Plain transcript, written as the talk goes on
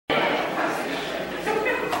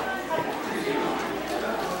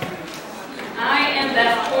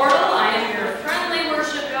Portal. I am your friendly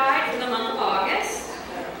worship guide for the month of August.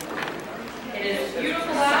 It is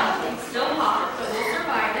beautiful out. It's still hot, but we'll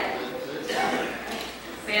survive it.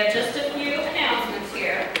 We have just a few announcements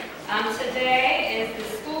here. Today is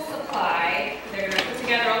the school supply. They're going to put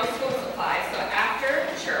together all the school supplies. So after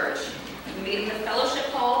church, we meet in the fellowship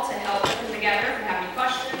hall to help put them together. If you have any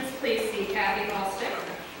questions, please see Kathy Ballstick.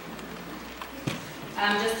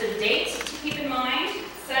 Just a date to keep in mind.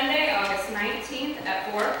 Sunday, August 19th at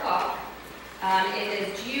 4 o'clock. It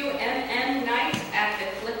is UMN night at the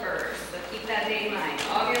Clippers, so keep that date in mind,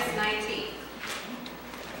 August 19th.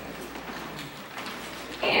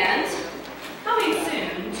 And coming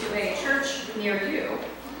soon to a church near you,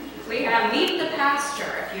 we have Meet the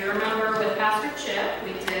Pastor. If you remember with Pastor Chip,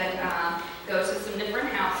 we did go to some different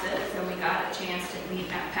houses, and we got a chance to meet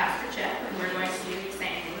Pastor Chip, and we're going to do the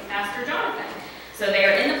same thing with Pastor Jonathan. So they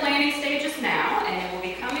are in the planning stages now, and it will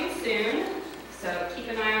be coming soon. So keep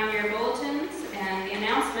an eye on your bulletins and the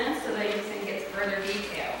announcements so that you can get further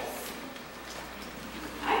details.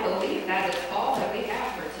 I believe that is all that we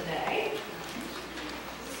have for today.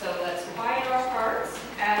 So let's quiet our hearts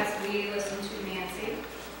as we listen to Nancy.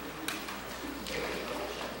 Here we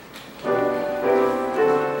go.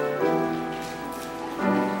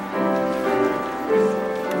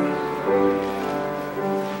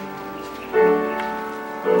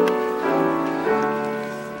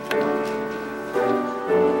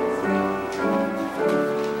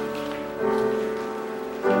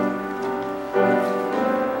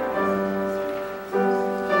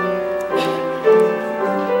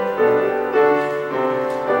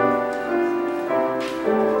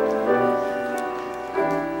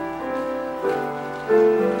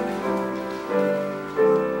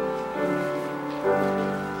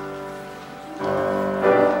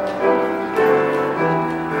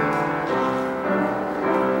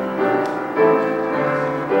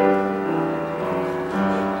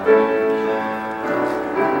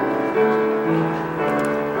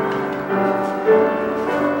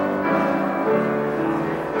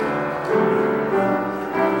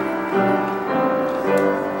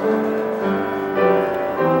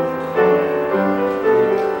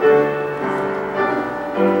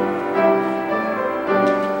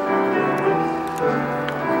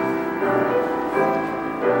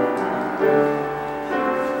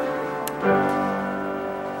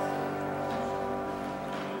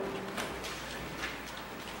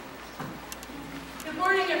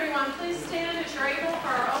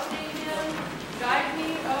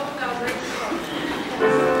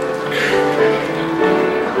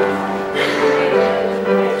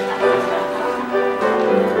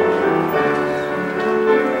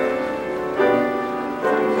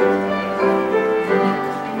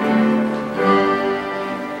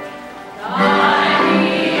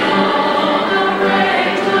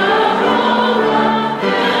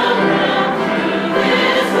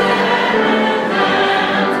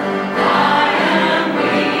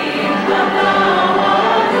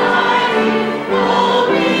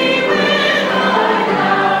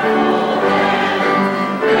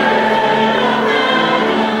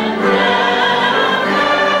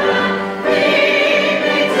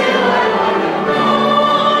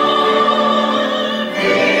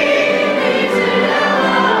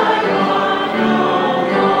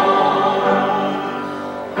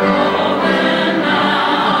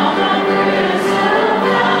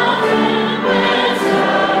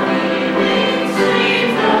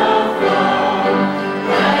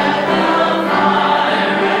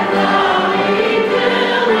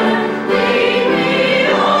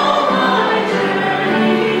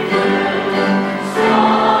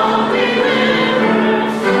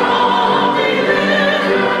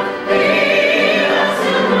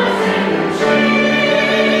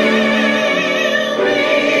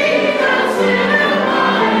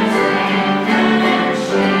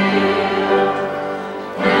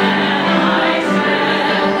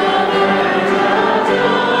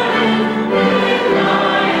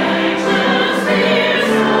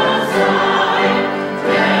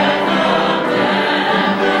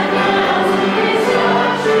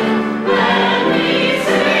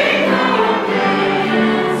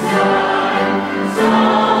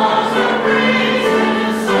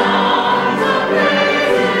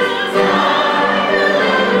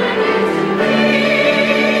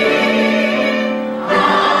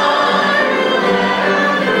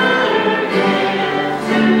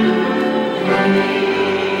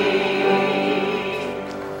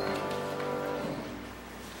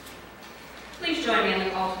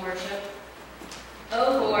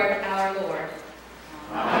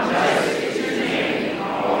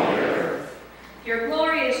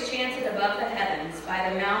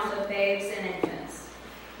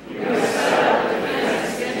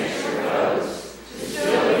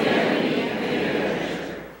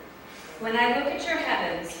 When I look at your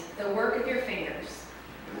heavens, the work of your fingers,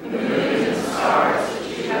 the moon and stars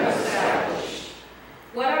that you have established,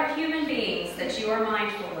 what are human beings that you are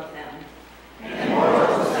mindful of them? and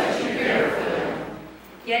mortals that you care for them,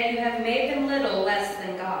 Yet you have made them little less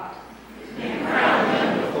than God. and crown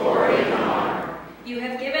them with glory and honor. You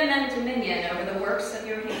have given them dominion over the works of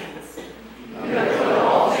your hands. You have put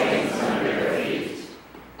all things under their feet,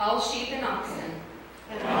 All sheep and oxen,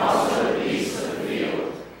 and also the beasts of the field,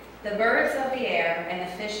 the birds of the air, and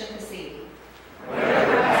the fish of the sea.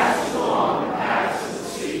 whatever passes along the paths of the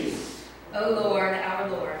seas. O Lord, our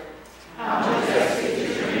Lord. How majestic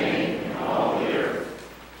is your name in all the earth.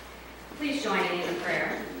 Please join me in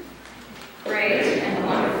prayer. Great and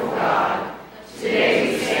Wonderful God,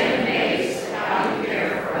 today we stand amazed at how you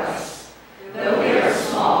care for us. Though we are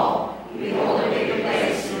small, we hold a big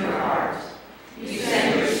place in your heart. You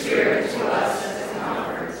send your Spirit to us as a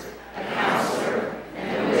comfort, a counselor, and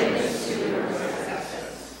a witness to your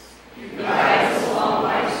successes. You guide us along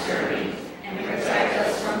life's journey and protect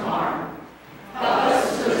us from harm. Help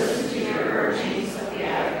us to listen to your urgings of the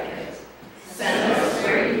Advocate. Send us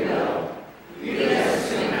where you will. Lead us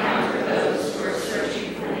to encounter those who are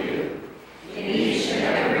searching for you. In each and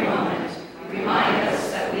every moment, remind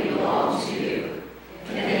us that we belong to you.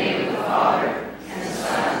 In the name of the Father, and the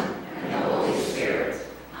Son, and the Holy Spirit.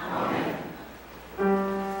 Amen.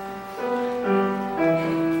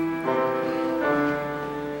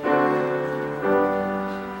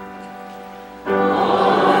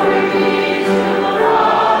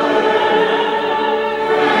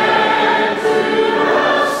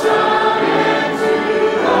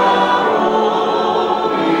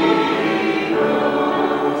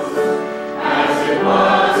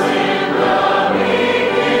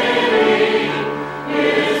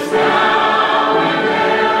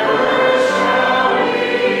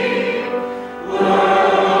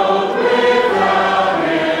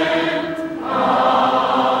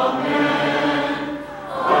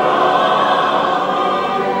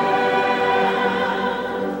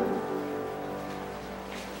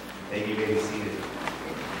 Thank you, may be seated.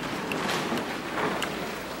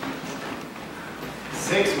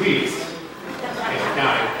 6 weeks. If you're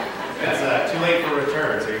counting. That's too late for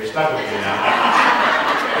return, so you're stuck with me now.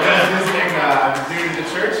 But as visiting, I'm new to the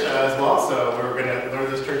church as well, so we're going to learn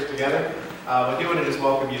this church together. We do want to just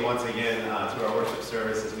welcome you once again to our worship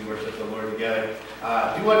service as we worship the Lord together.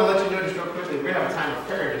 I do want to let you know just real quickly, we're going to have a time of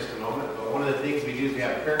prayer in just a moment, but one of the things we do is we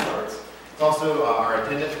have prayer cards. It's also our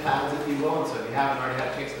attendance pads, if you will, and so if you haven't already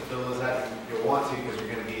had a chance to fill those out, you'll want to, because you're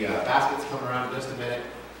going to be baskets coming around in just a minute.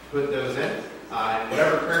 Put those in. And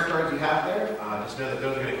whatever prayer cards you have there, just know that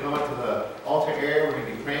those are going to come up to the altar area. We're going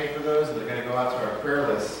to be praying for those, and they're going to go out to our prayer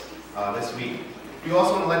list this week. We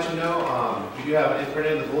also want to let you know, we do have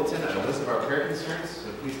printed in the bulletin a list of our prayer concerns, so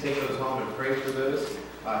please take those home and pray for those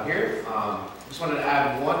here. Just wanted to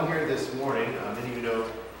add one here this morning. Many of you know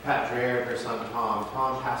Pat Dreher, her son Tom.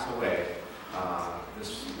 Tom passed away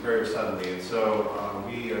just very suddenly, and so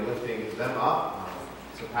we are lifting them up.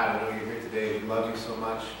 So Pat, I know you're here today. We love you so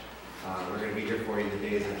much. We're going to be here for you in the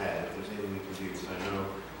days ahead if there's anything we can do. So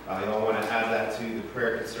I know you all want to add that to the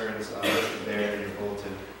prayer concerns listed there in your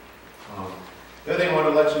bulletin. The other thing I want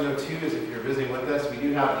to let you know too is if you're visiting with us, we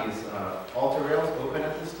do have these altar rails open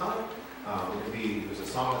at this time. There's a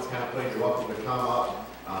song that's kind of played. You're welcome to come up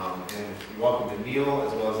and you're welcome to kneel,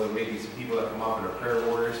 as well as there may be some people that come up and are prayer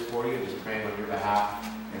warriors for you, just praying on your behalf.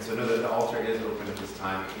 And so know that the altar is open at this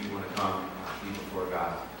time if you want to come be before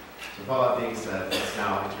God. So with all that being said, let's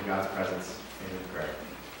now enter God's presence in prayer.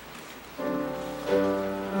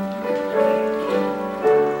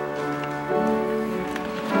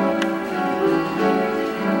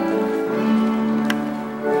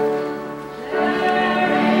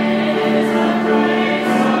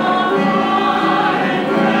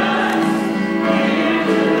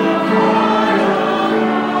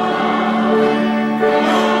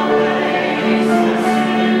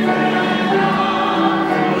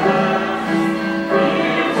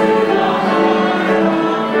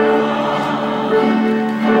 Thank you.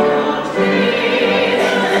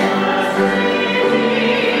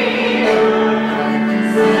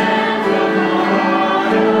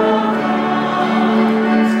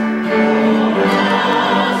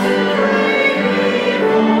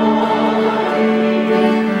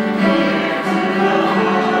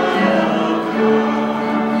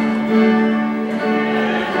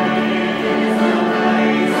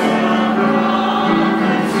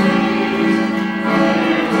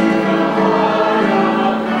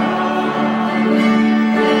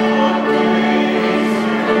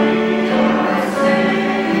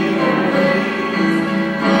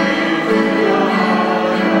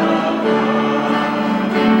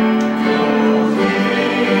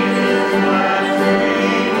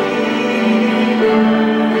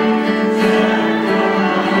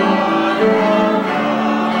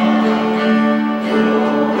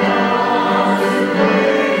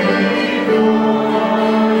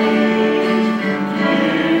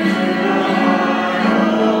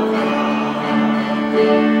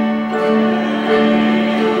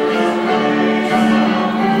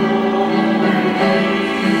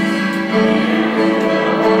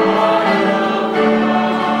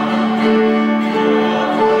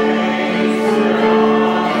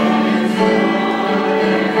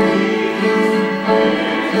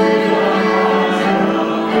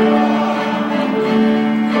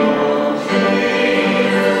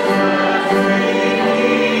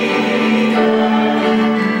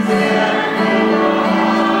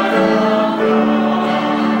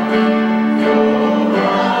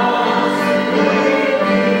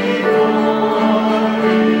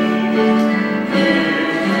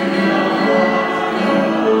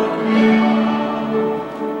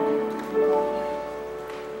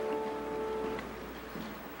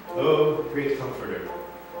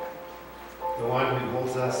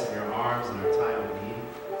 holds us in your arms in our time of need,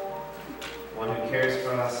 one who cares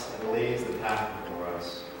for us and lays the path before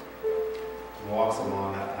us, and walks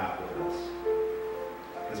along that path with us.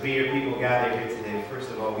 As we, your people, gather here today, first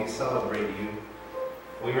of all, we celebrate you.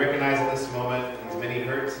 We recognize in this moment, in these many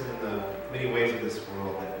hurts and in the many ways of this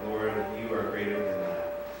world, that, Lord, you are greater than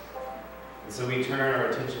that. And so we turn our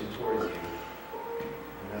attention towards you.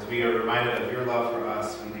 And as we are reminded of your love for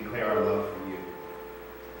us, we declare our love for you.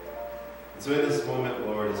 And so in this moment,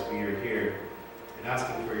 Lord, as we are here and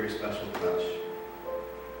asking for your special touch,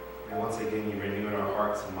 and once again you renew in our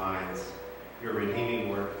hearts and minds your redeeming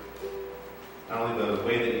work, not only the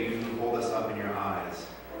way that you hold us up in your eyes,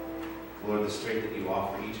 Lord, the strength that you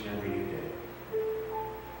offer each and every new day.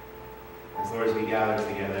 As Lord, as we gather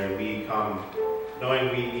together, we come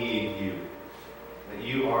knowing we need you, that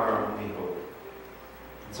you are our only hope.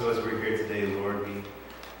 And so as we're here today, Lord, we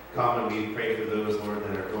come and we pray for those, Lord,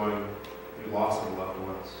 that are going through loss of loved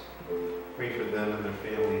ones. Pray for them and their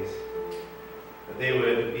families, that they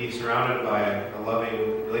would be surrounded by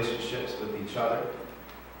loving relationships with each other,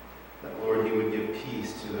 that, Lord, you would give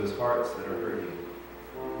peace to those hearts that are hurting.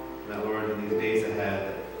 And that, Lord, in these days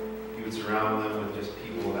ahead, that you would surround them with just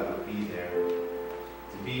people that would be there,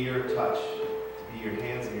 to be your touch, to be your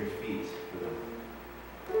hands and your feet for them.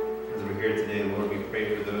 As we're here today, Lord, we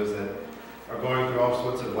pray for those that are going through all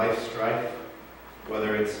sorts of life strife,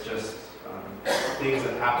 whether it's just things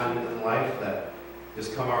that happen in life that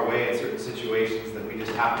just come our way in certain situations that we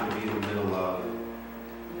just happen to be in the middle of.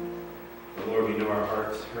 But Lord, we know our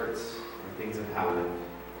hearts hurts when things have happened.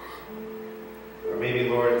 Or maybe,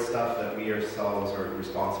 Lord, it's stuff that we ourselves are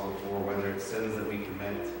responsible for, whether it's sins that we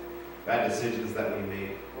commit, bad decisions that we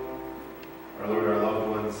make, or Lord, our loved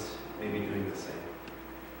ones may be doing the same.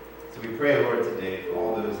 So we pray, Lord, today for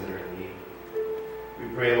all those that are in need.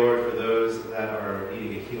 We pray, Lord, for those that are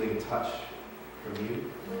needing a healing touch from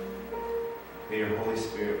you. May your Holy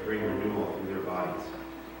Spirit bring renewal through their bodies.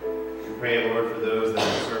 We pray, Lord, for those that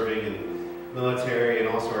are serving in military and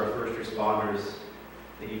also our first responders,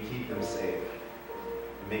 that you keep them safe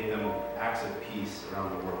and make them acts of peace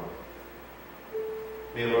around the world.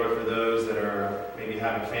 May, Lord, for those that are maybe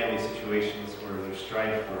having family situations where there's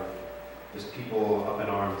strife or just people up in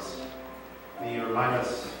arms, may you remind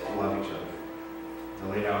us to love each other, to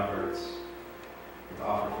lay down hurts, and to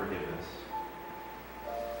offer forgiveness.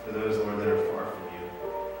 For those, Lord, that are far from you,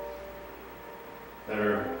 that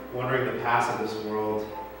are wandering the paths of this world,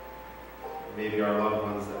 maybe our loved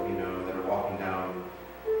ones that we know that are walking down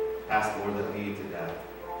paths, Lord, that lead to death.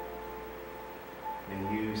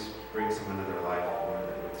 May you bring someone into their life, Lord,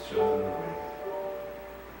 that would show them the way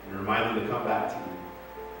and remind them to come back to you.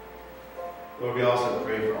 Lord, we also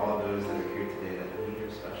pray for all of those that are here today that need your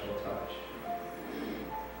special touch.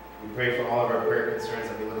 We pray for all of our prayer concerns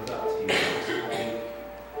that we lift up to you this week,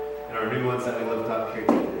 and our new ones that we lift up here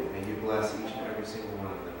today. May you bless each and every single one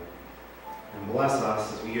of them. And bless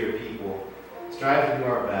us as we, your people, strive to do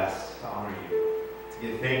our best to honor you, to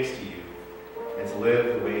give thanks to you, and to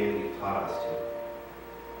live the way that you've taught us to.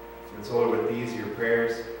 And so, Lord, with these, your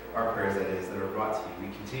prayers, our prayers that is, that are brought to you,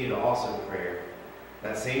 we continue to also pray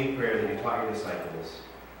that same prayer that you taught your disciples.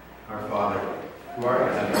 Our Father, who art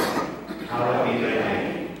in heaven, hallowed be thy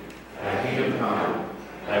name. Thy kingdom come,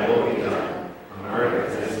 thy will be done, on earth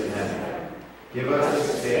as it is in heaven. Give us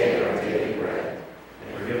this day our daily bread,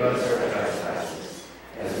 and forgive us our trespasses,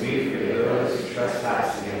 as we forgive those who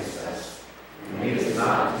trespass against us. And lead us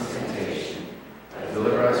not into temptation, but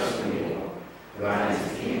deliver us from evil. For thine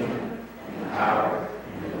is the kingdom, and the power,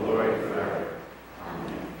 and the glory forever.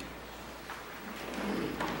 Amen.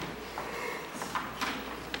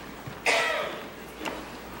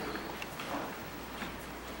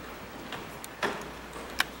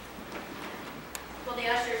 Will the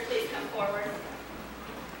ushers please come forward?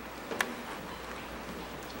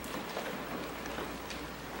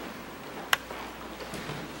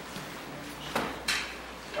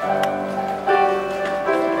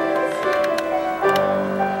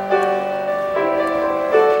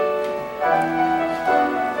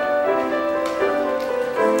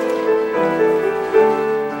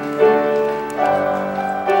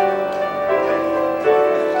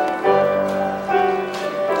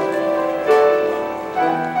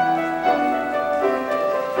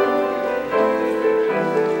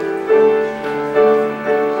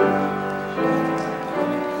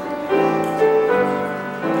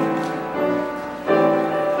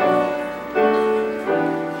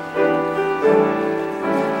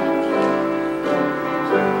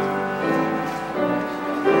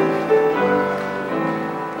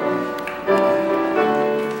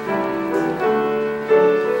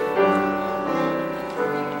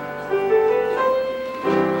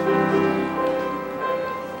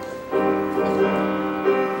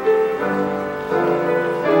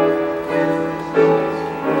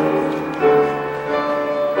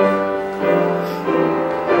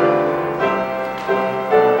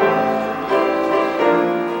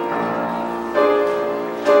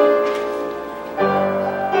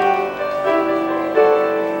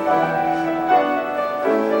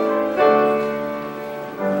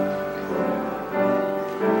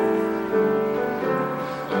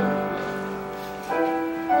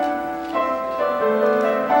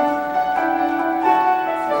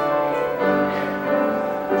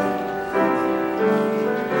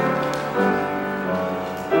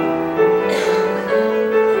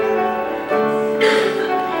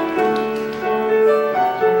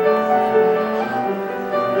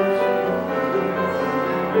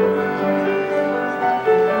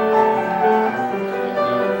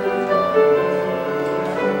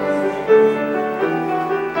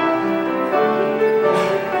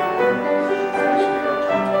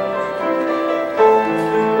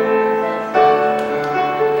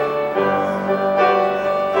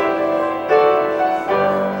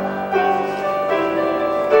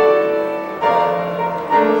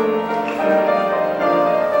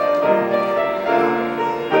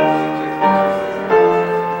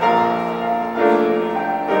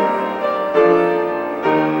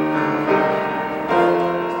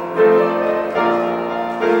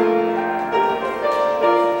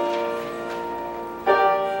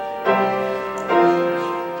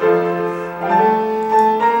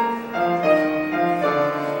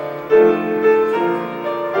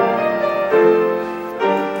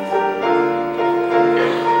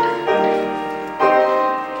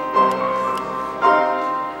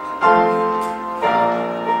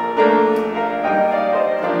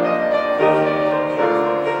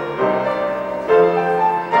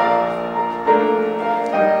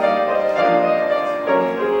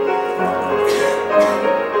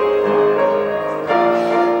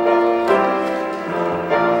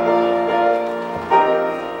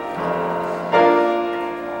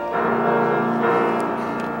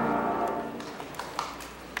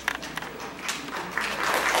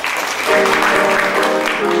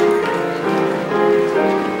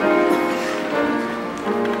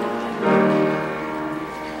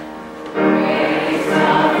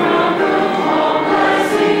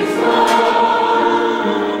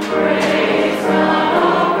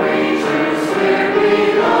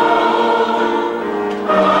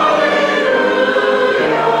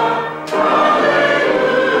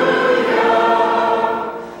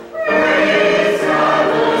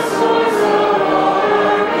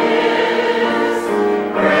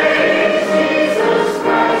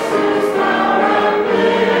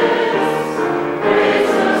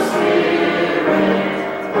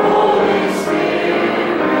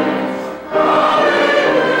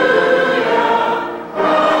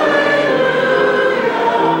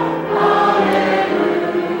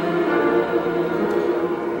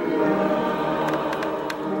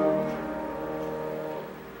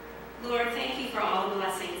 for all the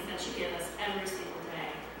blessings that you give us every single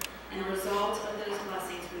day. And the result of those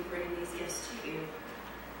blessings, we bring these gifts to you.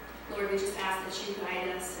 Lord, we just ask that you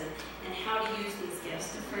guide us and how to use these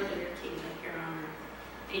gifts to further your kingdom here on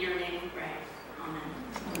earth. In your name we pray. Amen.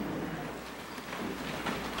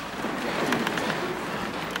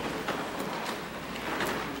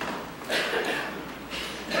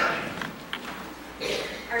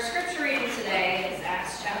 Our scripture reading today is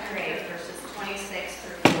Acts chapter 8, verses 26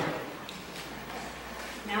 through 40.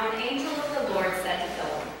 Now an angel of the Lord said to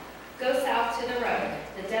Philip, "Go south to the road,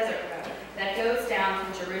 the desert road, that goes down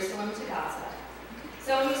from Jerusalem to Gaza."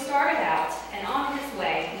 So he started out, and on his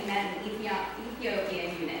way he met an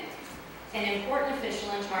Ethiopian eunuch, an important official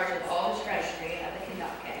in charge of all the treasury of the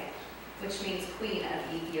Kandake, which means Queen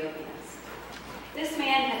of Ethiopians. This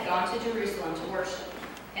man had gone to Jerusalem to worship,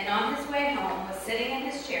 and on his way home was sitting in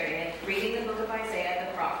his chariot reading the book of Isaiah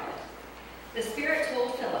the prophet. The Spirit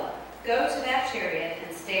told Philip, "Go to that chariot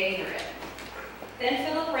and stay near it." Then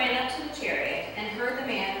Philip ran up to the chariot and heard the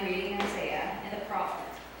man reading Isaiah and the prophet.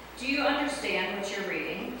 "Do you understand what you're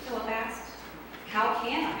reading?" Philip asked. "How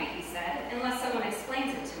can I," he said, "unless someone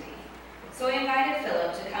explains it to me?" So he invited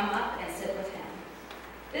Philip to come up and sit with him.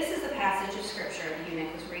 This is the passage of scripture the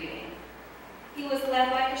eunuch was reading. "He was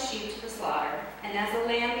led like a sheep to the slaughter, and as a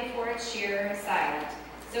lamb before its shearer is silent,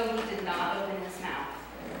 so he did not open his mouth.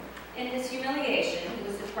 In his humiliation he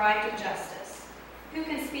was deprived of justice. Who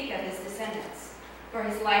can speak of his descendants? For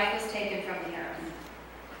his life was taken from the earth."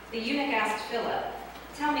 The eunuch asked Philip,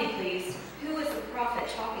 "Tell me, please, who is the prophet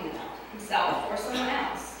talking about, himself or someone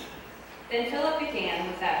else?" Then Philip began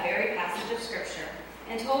with that very passage of scripture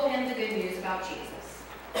and told him the good news about Jesus.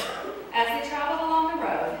 As they traveled along the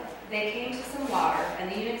road, they came to some water, and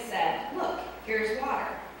the eunuch said, "Look, here is water.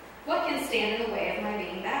 What can stand in the way of my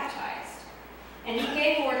being baptized?" And he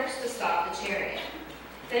gave orders to stop the chariot.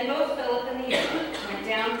 Then both Philip and the eunuch went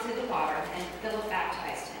down to the water, and Philip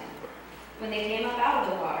baptized him. When they came up out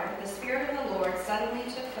of the water, the Spirit of the Lord suddenly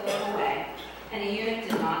took Philip away, and the eunuch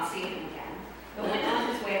did not see him again, but went on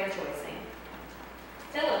his way rejoicing.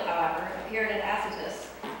 Philip, however, appeared at Azotus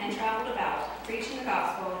and traveled about, preaching the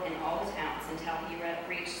gospel in all the towns until he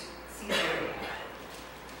reached Caesarea.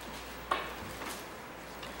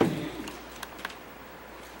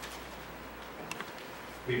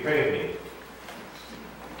 We pray with me.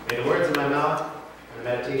 May the words of my mouth and the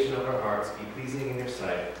meditation of our hearts be pleasing in your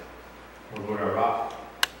sight, O Lord, our rock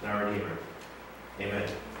and our Redeemer. Amen.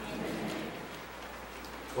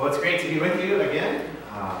 Well, it's great to be with you again.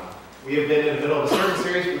 We have been in the middle of a sermon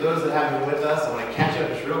series. For those that haven't been with us, I want to catch up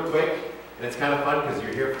just real quick. And it's kind of fun because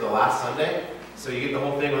you're here for the last Sunday, so you get the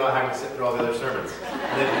whole thing without having to sit through all the other sermons.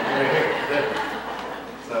 And then you're right here.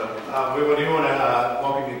 So we do want to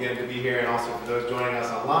welcome you again to be here, and also for those joining us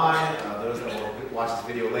online, those that will watch this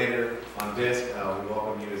video later on disc, we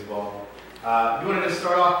welcome you as well. We wanted to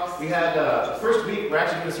start off, we had the first week, we're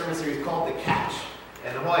actually doing a sermon series called The Catch.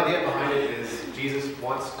 And the whole idea behind it is Jesus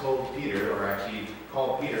once told Peter, or actually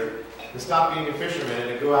called Peter, to stop being a fisherman and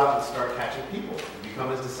to go out and start catching people, to become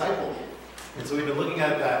his disciple. And so we've been looking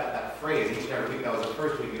at that phrase each and every week. That was the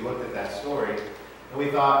first week we looked at that story. And we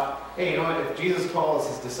thought, hey, you know what, if Jesus calls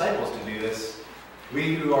his disciples to do this,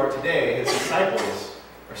 we who are today his disciples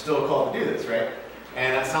are still called to do this, right?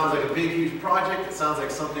 And that sounds like a big, huge project. It sounds like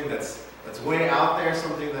something that's way out there,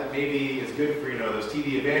 something that maybe is good for, those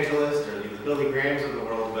TV evangelists or the Billy Grahams of the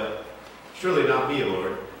world, but surely not me,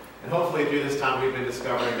 Lord. And hopefully through this time we've been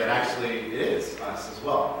discovering that actually it is us as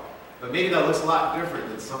well. But maybe that looks a lot different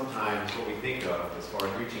than sometimes what we think of as far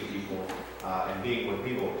as reaching people and being with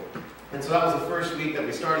people. And so that was the first week that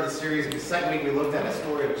we started the series. And the second week we looked at a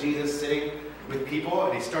story of Jesus sitting with people,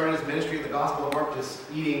 and he started his ministry in the Gospel of Mark just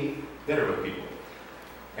eating dinner with people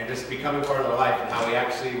and just becoming part of their life, and how he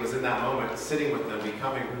actually was in that moment sitting with them,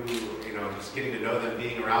 becoming who, just getting to know them,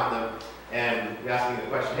 being around them, and asking the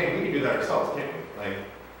question, hey, we can do that ourselves, can't we? Like,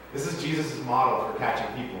 this is Jesus' model for catching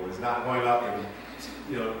people. It's not going up and,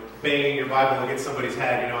 banging your Bible against somebody's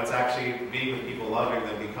head. It's actually being with people, loving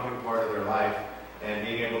them, becoming part of their life, and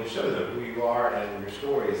being able to show them who you are and your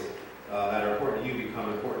stories that are important to you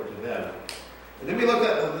become important to them. And then we looked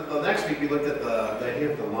at, the next week, we looked at the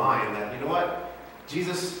idea of the line that,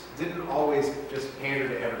 Jesus didn't always just pander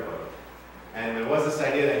to everybody. And there was this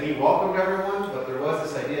idea that he welcomed everyone, but there was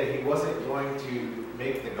this idea that he wasn't going to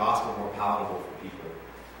make the gospel more palatable for people.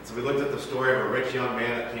 And so we looked at the story of a rich young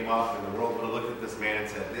man that came up, and the world would have looked at this man and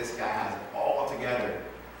said, this guy has it all together.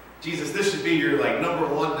 Jesus, this should be your number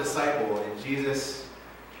one disciple. And Jesus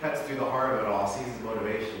cuts through the heart of it all, sees his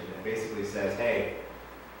motivation, and basically says, hey,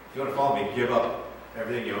 if you want to follow me, give up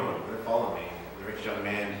everything you own. Follow me. The rich young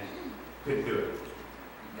man couldn't do it.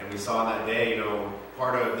 And we saw on that day,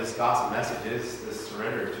 part of this gospel message is this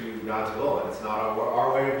surrender to God's will. And it's not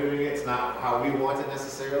our way of doing it. It's not how we want it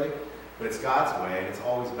necessarily, but it's God's way, and it's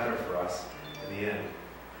always better for us in the end.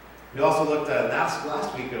 We also looked at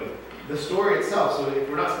last week of the story itself. So if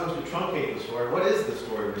we're not supposed to truncate the story, what is the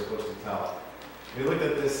story we're supposed to tell? We looked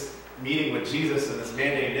at this meeting with Jesus and this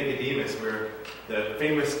man named Nicodemus, where the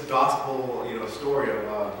famous gospel, story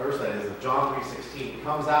of verse that is of John 3:16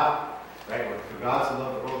 comes out, right? For God so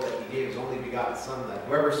loved the world that He gave His only begotten Son, that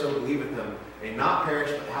whoever so believeth Him may not perish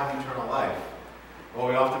but have eternal life. What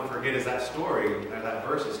we often forget is that story, or that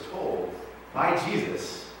verse, is told by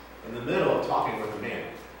Jesus in the middle of talking with a man.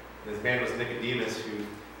 And this man was Nicodemus, who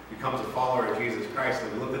becomes a follower of Jesus Christ.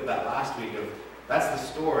 And we looked at that last week of that's the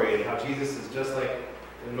story, and how Jesus is just like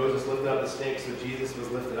when Moses lifted up the snake, so Jesus was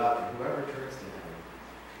lifted up, and whoever turns to Him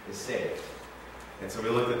is saved. And so we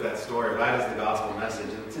looked at that story. That is the gospel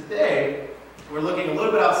message. And today, we're looking a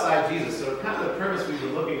little bit outside Jesus. So kind of the premise we've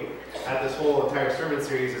been looking at this whole entire sermon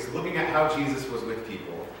series is looking at how Jesus was with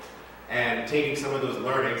people and taking some of those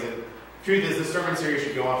learnings. And the truth is, this sermon series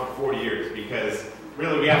should go on for 40 years, because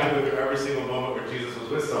really we have to go through every single moment where Jesus was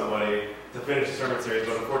with somebody to finish the sermon series.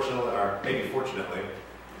 But unfortunately, or maybe fortunately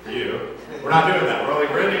for you, we're not doing that.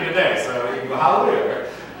 We're ending today, so you can go hallelujah.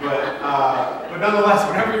 But nonetheless,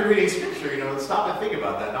 whenever you're reading Scripture, stop and think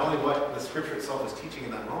about that. Not only what the Scripture itself is teaching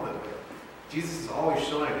in that moment, but Jesus is always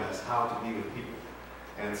showing us how to be with people.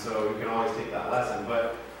 And so we can always take that lesson.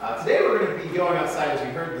 But today we're going to be going outside. As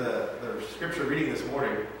we heard the Scripture reading this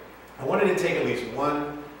morning, I wanted to take at least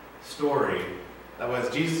one story that was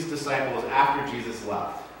Jesus' disciples after Jesus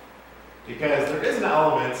left. Because there is an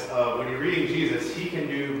element of when you're reading Jesus, He can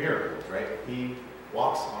do miracles, right? He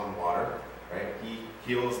walks on water, right? He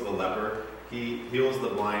heals the leper. He heals the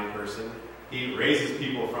blind person. He raises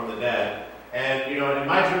people from the dead. And, in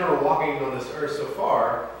my general walking on this earth so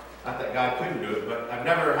far, not that God couldn't do it, but I've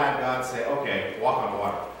never had God say, okay, walk on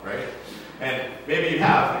water, right? And maybe you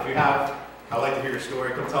have. If you have, I'd like to hear your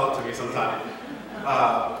story. Come tell it to me sometime.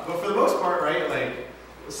 But for the most part, right, like,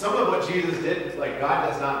 some of what Jesus did, like, God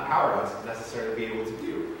does not empower us to necessarily be able to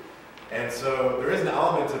do. And so there is an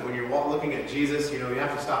element of when you're looking at Jesus, you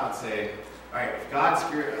have to stop and say, all right, if God's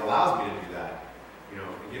Spirit allows me to do that,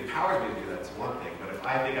 if He empowers me to do that, it's one thing. But if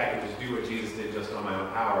I think I can just do what Jesus did just on my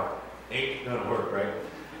own power, ain't gonna work, right?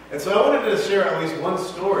 And so I wanted to share at least one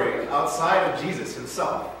story outside of Jesus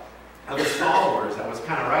Himself, of His followers, that was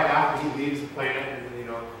kind of right after He leaves the planet and,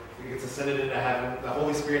 He gets ascended into heaven. The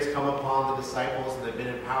Holy Spirit's come upon the disciples, and they've been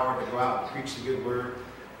empowered to go out and preach the good word.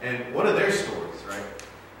 And one of their stories, right?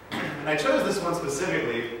 And I chose this one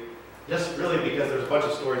specifically just really because there's a bunch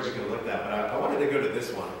of stories you can look at, but I wanted to go to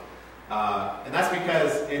this one. And that's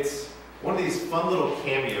because it's one of these fun little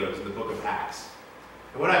cameos in the book of Acts.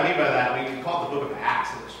 And what I mean by that, we call it the book of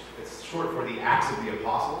Acts. It's short for the Acts of the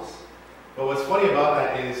Apostles. But what's funny about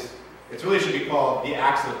that is it really should be called the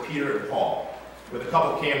Acts of Peter and Paul, with a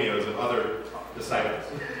couple cameos of other disciples,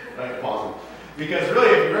 right? Paul. Because really,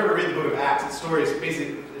 if you ever read the book of Acts, its story is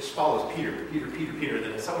basically, it just follows Peter, and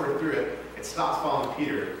then somewhere through it, it stops following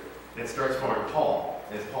Peter, and it starts following Paul,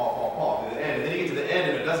 and it's Paul, to the end. And then you get to the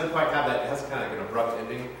end, and it doesn't quite have that, it has kind of like an abrupt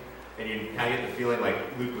ending, and you kind of get the feeling like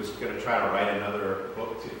Luke was going to try to write another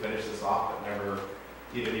book to finish this off, but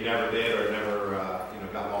either he never did, or never,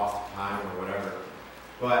 got lost in time, or whatever.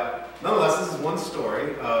 But nonetheless, this is one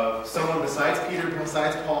story of someone besides Peter,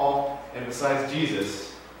 besides Paul, and besides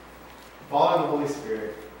Jesus, following the Holy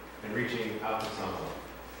Spirit and reaching out to someone.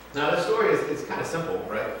 Now, this story is kind of simple,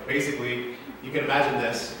 right? Basically, you can imagine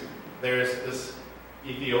this. There's this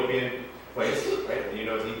Ethiopian place, right?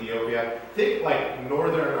 It's Ethiopia. Think like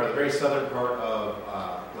northern or the very southern part of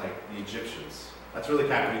like the Egyptians. That's really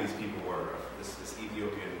kind of who these people were. This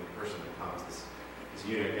Ethiopian person that comes, this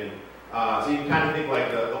eunuch. And so you can kind of think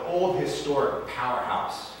like the old historic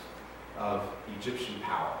powerhouse of Egyptian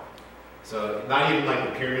power. So not even like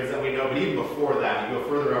the pyramids that we know, but even before that, you go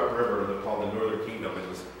further upriver, they're called the Northern Kingdom. It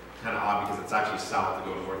was kind of odd because it's actually south to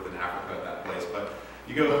go north in Africa at that place. But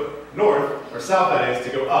you go north, or south that is,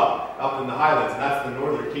 to go up in the highlands, and that's the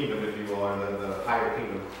Northern Kingdom, if you will, or the higher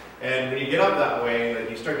kingdom. And when you get up that way, and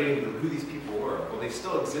you start getting into who these people were, well, they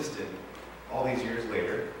still existed all these years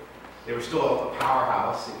later. They were still a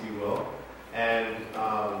powerhouse, if you will. And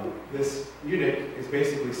this eunuch is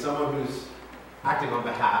basically someone who's acting on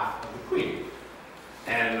behalf of the queen.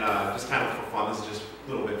 And just kind of for fun, this is just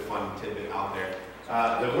a little bit fun tidbit out there.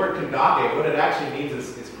 The word Kandake, what it actually means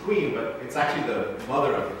is queen, but it's actually the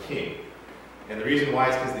mother of the king. And the reason why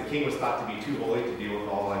is because the king was thought to be too holy to deal with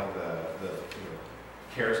all like the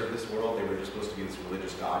cares of this world. They were just supposed to be this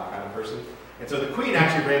religious god kind of person. And so the queen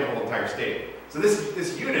actually ran the whole entire state. So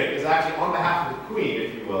this eunuch is actually on behalf of the queen,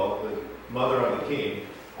 if you will, the mother of the king,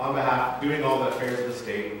 on behalf, doing all the affairs of the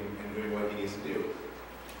state and doing what he needs to do.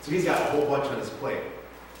 So he's got a whole bunch on his plate.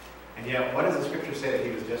 And yet, what does the scripture say that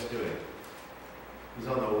he was just doing? He's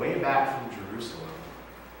on the way back from Jerusalem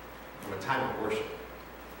from a time of worship.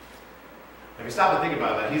 If you stop and think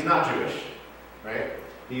about that, he's not Jewish, right?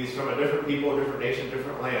 He's from a different people, different nation,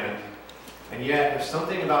 different land. And yet, there's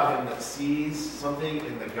something about him that sees something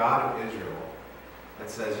in the God of Israel that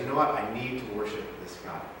says, you know what, I need to worship this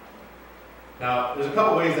God. Now, there's a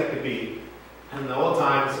couple ways that could be. In the old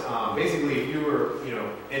times, basically, if you were,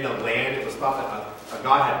 in a land, it was thought that a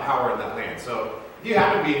god had power in that land. So, if you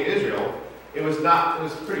happened to be in Israel, it was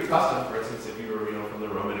pretty custom, for instance, if you were, from the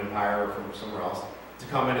Roman Empire or from somewhere else, to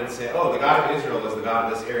come in and say, oh, the God of Israel is the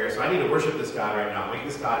God of this area, so I need to worship this God right now, make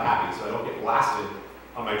this God happy so I don't get blasted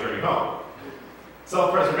on my journey home.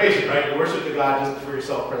 Self-preservation, right? You worship the God just for your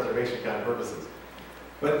self-preservation kind of purposes.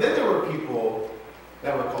 But then there were people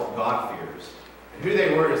that were called God-fearers. And who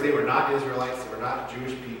they were is they were not Israelites, they were not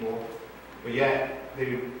Jewish people, but yet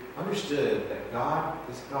they understood that God,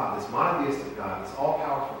 this monotheistic God, this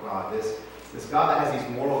all-powerful God, this God that has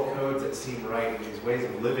these moral codes that seem right, and these ways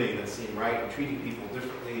of living that seem right, and treating people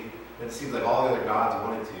differently than it seems like all the other gods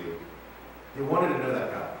wanted to. They wanted to know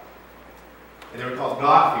that God. And they were called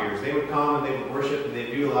God-fearers. They would come and they would worship and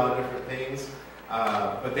they'd do a lot of different things.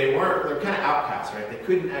 But they're kind of outcasts, right? They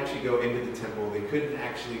couldn't actually go into the temple. They couldn't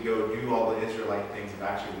actually go do all the Israelite things of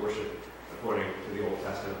actually worship according to the Old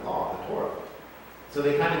Testament law, the Torah. So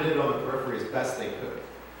they kind of did it on the periphery as best they could.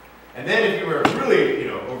 And then if you were really,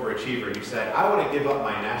 overachiever, and you said, I want to give up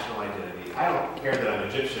my national identity. I don't care that I'm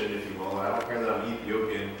Egyptian, if you will, or I don't care that I'm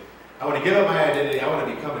Ethiopian. I want to give up my identity. I want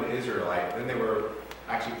to become an Israelite. Then they were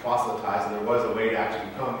actually proselytized, and there was a way to actually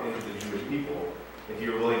come into the Jewish people if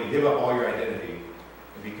you were willing to give up all your identity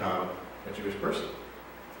and become a Jewish person.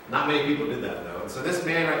 Not many people did that, though. And so this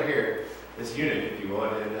man right here, this eunuch, if you will,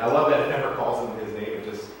 and I love that it never calls him his name. It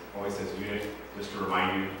just always says eunuch, just to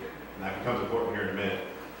remind you. And that becomes important here in a minute.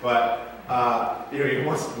 But,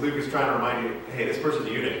 Luke is trying to remind you, hey, this person's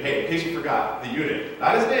a eunuch. Hey, in case you forgot, the eunuch.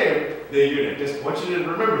 Not his name, the eunuch. Just want you to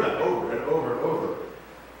remember that over and over and over.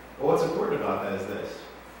 But what's important about that is this.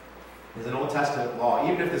 There's an Old Testament law.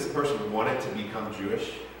 Even if this person wanted to become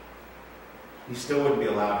Jewish, he still wouldn't be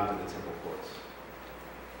allowed into the temple courts.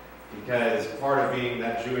 Because part of being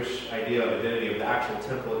that Jewish idea of identity of the actual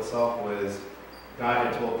temple itself was God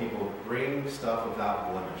had told people, bring stuff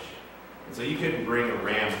without blemish. And so you couldn't bring a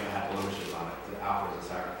ram that had blemishes on it to offer as a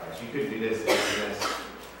sacrifice. You couldn't do this, this, and this.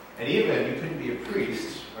 And even you couldn't be a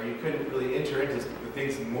priest, or you couldn't really enter into the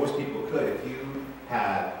things that most people could if you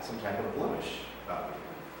had some type of blemish about you.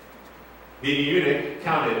 Being a eunuch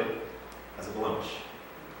counted as a blemish.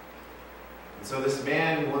 And so this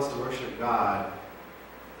man who wants to worship God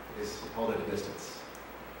is held at a distance.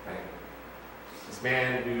 Right? This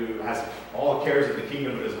man who has all the cares of the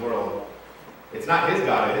kingdom of this world, it's not his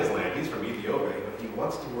God in his land. He's from Ethiopia, but he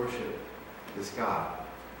wants to worship this God.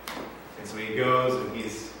 And so he goes and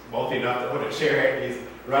he's wealthy enough to own a chariot. He's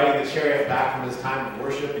riding the chariot back from his time of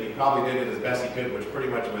worship, and he probably did it as best he could, which pretty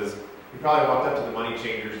much was, he probably walked up to the money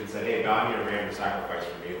changers and said, hey, God, I need a ram to sacrifice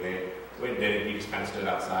for me. And they went and did it. He just kind of stood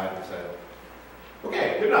outside and said,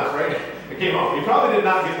 okay, good enough, right? It came home. He probably did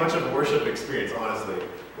not get much of a worship experience, honestly,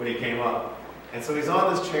 when he came up. And so he's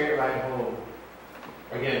on this chariot ride home.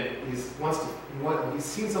 Again, he's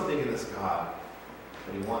seen something in this God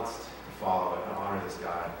that he wants to follow and honor this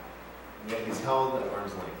God. And yet he's held at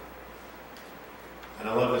arm's length. And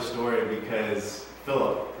I love this story because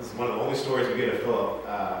Philip, this is one of the only stories we get of Philip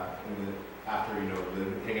after,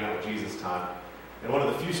 hanging out with Jesus time. And one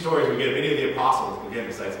of the few stories we get of any of the apostles, again,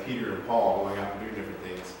 besides Peter and Paul going out and doing different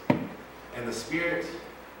things. And the Spirit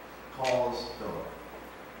calls Philip.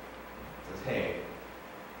 Says, hey,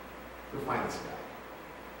 go find this guy.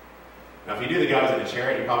 Now, if you knew the guy was in a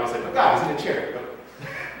chariot, you'd probably say, oh, God, he's in a chariot.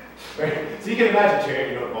 But, right? So you can imagine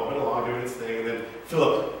chariot, bumping along, doing its thing, and then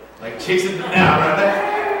Philip, chasing them down,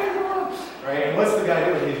 right? And what's the guy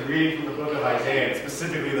doing? He's reading from the book of Isaiah, and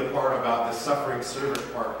specifically the part about the suffering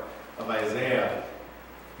servant part of Isaiah.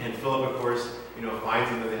 And Philip, of course,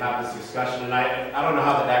 finds him, and they have this discussion. And I don't know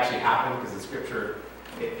how that actually happened, because the scripture,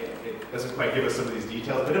 it doesn't quite give us some of these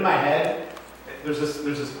details. But in my head, there's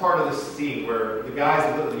this part of this scene where the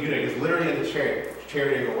eunuch is literally in the chariot,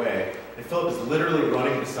 charioting away, and Philip is literally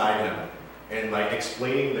running beside him and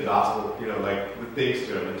explaining the gospel, with things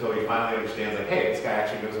to him until he finally understands, hey, this guy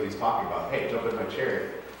actually knows what he's talking about. Hey, jump in my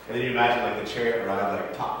chariot. And then you imagine the chariot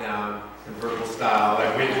ride, top down, convertible style,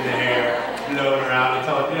 wind in the hair, blowing around.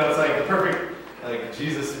 It's the perfect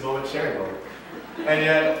Jesus moment chariot ride. And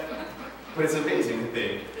yet, But it's amazing to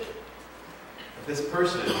think that this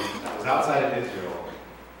person that was outside of Israel,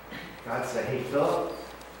 God said, hey, Philip,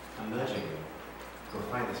 I'm nudging you. Go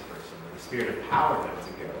find this person. And the Spirit empowered him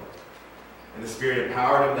to go. And the Spirit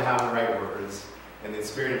empowered him to have the right words. And the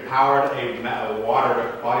Spirit empowered a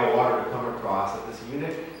body of water to come across that this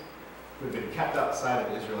eunuch who had been kept outside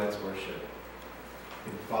of Israelites' worship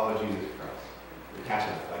could follow Jesus Christ. You're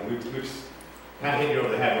catching it. Like Luke's kind of hitting you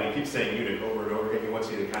over the head when he keeps saying eunuch over and over again. He wants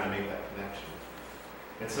you to kind of make that connection.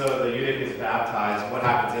 And so the eunuch is baptized. What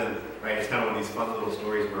happens then, right? It's kind of one of these fun little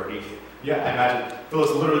stories where I imagine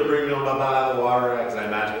Phyllis literally bringing him up out of the water, because I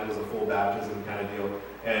imagine it was a full baptism kind of deal.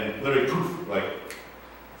 And literally, poof, like,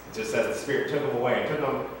 it just says the Spirit took him away. It took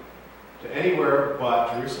him to anywhere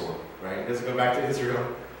but Jerusalem, right? It doesn't go back to Israel.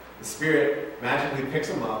 The Spirit magically picks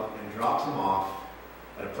him up and drops him off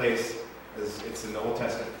at a place, it's in the Old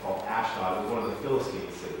Testament, called Ashdod. It was one of the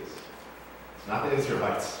Philistine cities. It's not the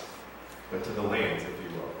Israelites, but to the lands, if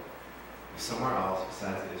you will. Somewhere else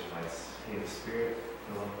besides the Israelites. Hey, the Spirit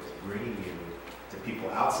is bringing you to people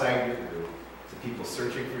outside your group, to people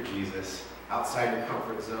searching for Jesus, outside your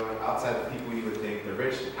comfort zone, outside the people you would think, the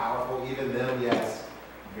rich, the powerful, even them, yes,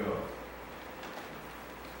 go.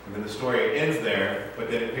 And then the story ends there, but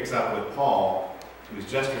then it picks up with Paul, who's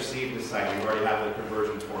just received his sight. We already have the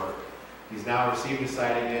conversion tour. He's now received his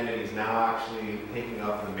sight again, and he's now actually taking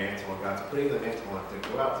up the mantle, and God's putting the mantle on to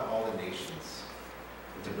go out to all the nations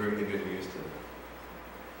and to bring the good news to them.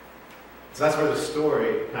 So that's where the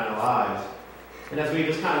story kind of lies. And as we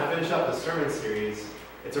just kind of finish up the sermon series,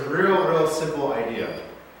 it's a real simple idea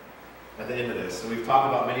at the end of this. So we've talked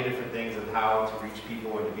about many different things of how to reach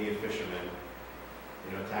people and to be a fisherman,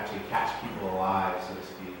 to actually catch people alive, so to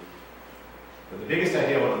speak. But the biggest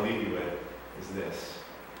idea I want to leave you with is this.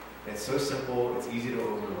 It's so simple, it's easy to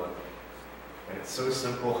overlook. And it's so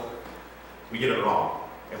simple, we get it wrong.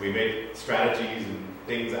 And we make strategies and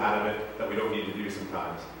things out of it that we don't need to do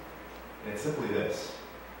sometimes. And it's simply this.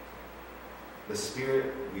 The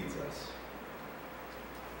Spirit leads us.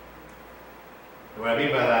 And what I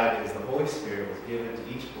mean by that is the Holy Spirit was given to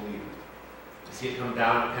each believer. You see it come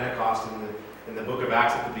down at Pentecost in the book of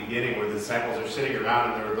Acts at the beginning, where the disciples are sitting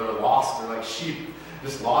around and they're lost. They're like sheep,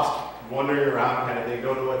 just lost, wandering around kind of thing,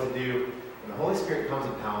 don't know what to do. And the Holy Spirit comes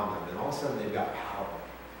upon them, and all of a sudden they've got power.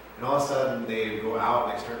 And all of a sudden they go out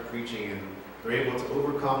and they start preaching, and they're able to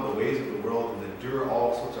overcome the ways of the world and endure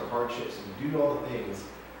all sorts of hardships and do all the things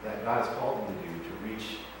that God has called them to do to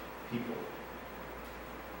reach people.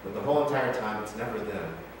 But the whole entire time, it's never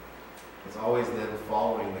them. It's always them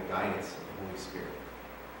following the guidance of the Holy Spirit.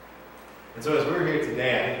 And so as we're here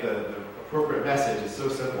today, I think the appropriate message is so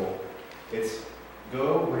simple. It's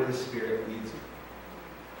go where the Spirit leads you.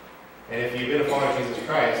 And if you've been a follower of Jesus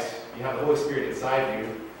Christ, you have the Holy Spirit inside you,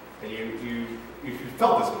 and you've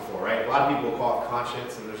felt this before, right? A lot of people call it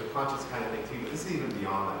conscience, and there's a conscience kind of thing too, but this is even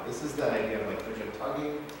beyond that. This is that idea of like there's a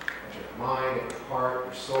tugging at your mind, at your heart,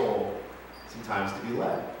 your soul, sometimes to be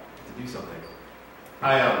led, to do something.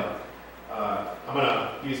 I'm going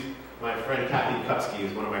to use my friend Kathy Kupsky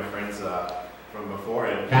is one of my friends from before.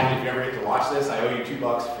 And Kathy, if you ever get to watch this, I owe you $2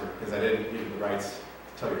 because I didn't give you the rights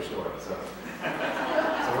to tell your story. So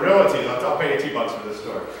royalties, I'll pay you $2 for this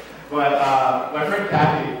story. But my friend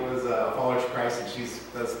Kathy was a follower of Christ, and she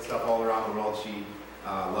does stuff all around the world. She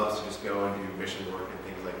loves to just go and do mission work and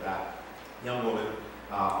things like that. Young woman,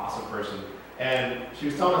 awesome person. And she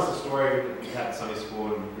was telling us a story. We had Sunday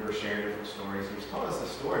school, and we were sharing different stories. She was telling us a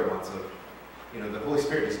story once of, the Holy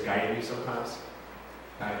Spirit just guiding you sometimes,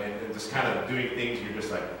 and just kind of doing things you're just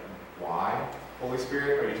like, why, Holy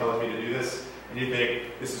Spirit, are you telling me to do this? And you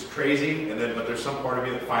think, this is crazy, but there's some part of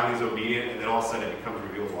me that finally is obedient, and then all of a sudden it becomes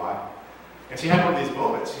revealed why. And she had one of these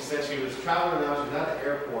moments. She said she was traveling around, she was at the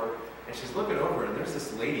airport, and she's looking over, and there's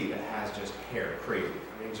this lady that has just hair, crazy.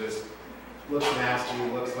 I mean, just looks nasty,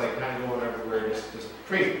 looks like kind of going everywhere, just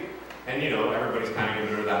crazy. And everybody's kind of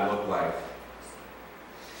giving her that look like,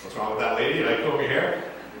 what's wrong with that lady? Did I comb your hair?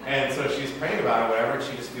 And so she's praying about it, whatever, and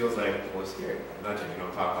she just feels like, Holy Spirit, nudging,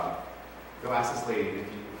 talk about it. Go ask this lady if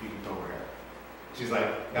you can comb her hair. She's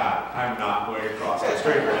like, God, I'm not going across the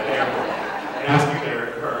street at the airport and asking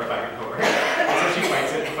her if I can comb her hair. And so she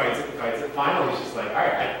fights it and fights it and fights it. Finally, she's like, all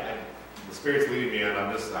right, the Spirit's leading me, and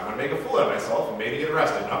I'm going to make a fool of myself and maybe get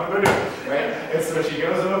arrested. I'm going to go do it, right? And so she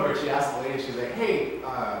goes over and she asks the lady, she's like, hey,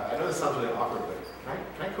 I know this sounds really awkward, but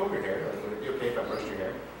can I comb your hair? Like, would it be okay if I brushed your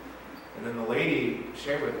hair? And then the lady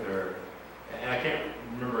shared with her, and I can't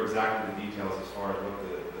remember exactly the details as far as what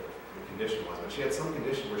the condition was, but she had some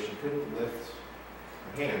condition where she couldn't lift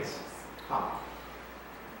her hands high.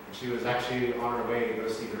 And she was actually on her way to go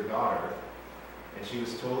see her daughter, and she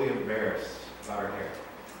was totally embarrassed about her hair.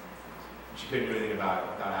 She couldn't do anything about it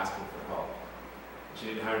without asking for help. She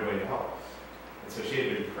didn't have anybody to help. And so she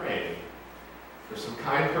had been praying for some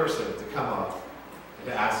kind person to come up and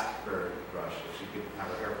to ask her to brush if she could have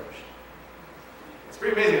her hair brushed. It's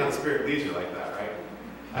pretty amazing how the Spirit leads you like that, right?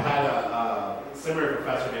 I had a seminary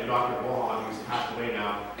professor named Dr. Mohan, who's passed away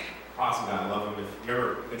now. Awesome guy, I love him. If you're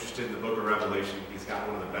ever interested in the book of Revelation, he's got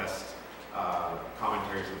one of the best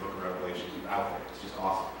commentaries of the book of Revelation out there. It's just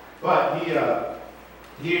awesome. But he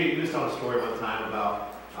was telling a story one time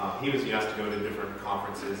about he was asked to go to different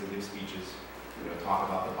conferences and give speeches, talk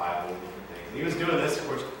about the Bible and different things. And he was doing this, of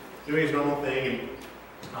course, doing his normal thing,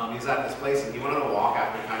 and he was at this place, and he went on a walk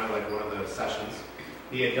after kind of like one of the sessions.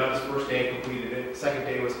 He had done his first day, completed it. Second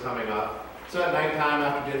day was coming up. So at nighttime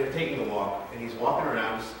after dinner, taking the walk, and he's walking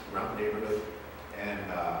around, just around the neighborhood, and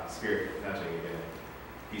Spirit nudging again,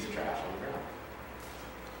 piece of trash on the ground.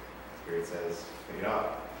 Spirit says, pick it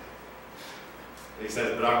up. He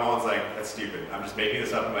says, but Mohan's like, that's stupid. I'm just making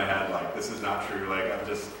this up in my head. Like, this is not true. Like, I'm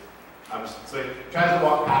just. So he tries to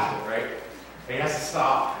walk past it, right? And he has to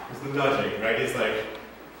stop. There's the nudging, right? He's like,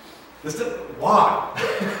 why?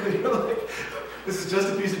 This is just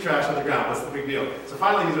a piece of trash on the ground. What's the big deal? So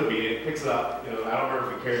finally he's obedient, picks it up. I don't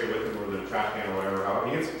remember if he carries it with him or the trash can or whatever. However,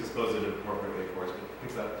 he gets disposed of it appropriately, of course, but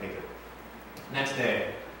picks it up and takes it. Next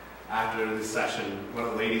day, after the session, one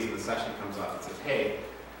of the ladies in the session comes up and says, hey,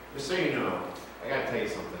 just so you know, I got to tell you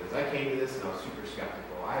something. As I came to this and I was super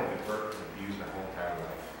skeptical, I have been hurt and abused my whole entire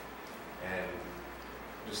life. And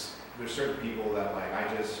just, there's certain people that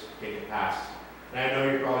I just can't get past. And I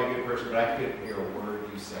know you're probably a good person, but I couldn't hear a word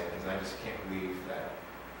you say because I just can't believe that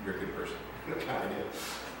you're a good person. kind of deal.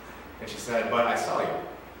 And she said, but I saw you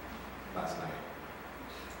last night.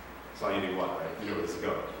 Saw you do what, right? You know where this is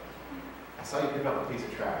going. I saw you pick up a piece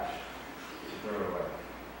of trash and throw it away.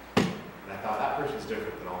 And I thought, that person's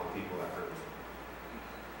different than all the people that hurt me.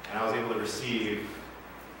 And I was able to receive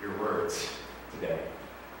your words today.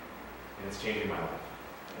 And it's changing my life.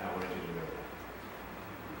 And I wanted you to know that.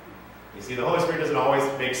 You see, the Holy Spirit doesn't always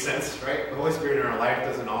make sense, right? The Holy Spirit in our life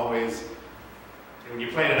doesn't always, when you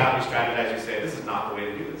plan it out, you strategize, you say, this is not the way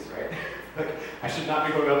to do this, right? Like, I should not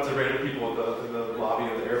be going up to random people in the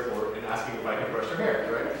lobby of the airport and asking if I can brush their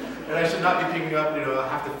hair, right? And I should not be picking up, I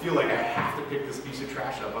have to feel like I have to pick this piece of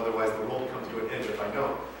trash up, otherwise the world comes to an end if I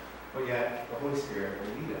don't. But yet, the Holy Spirit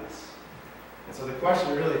will lead us. And so the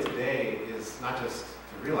question really today is not just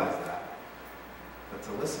to realize that, but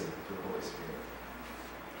to listen to the Holy Spirit.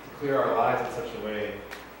 To clear our lives in such a way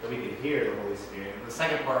that we can hear the Holy Spirit. And the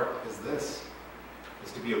second part is this,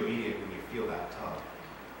 is to be obedient when you feel that tug.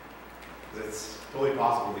 Because it's totally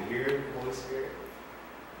possible to hear the Holy Spirit,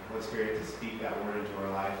 the Holy Spirit to speak that word into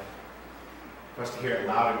our life, for us to hear it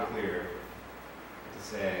loud and clear, and to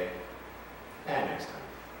say, next time.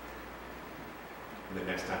 And then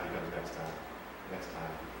next time becomes next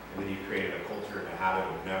time, and then you create a culture and a habit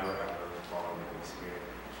of never, ever following the Holy Spirit.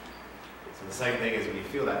 So the second thing is when you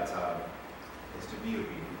feel that tug, is to be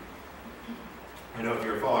obedient. I know if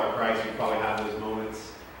you're a follower of Christ, you probably have those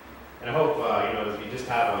moments. And I hope, if you just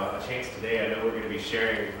have a chance today, I know we're going to be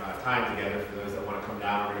sharing time together for those that want to come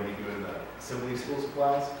down. We're going to be doing the assembly school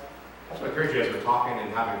supplies. I just want to encourage you as we're talking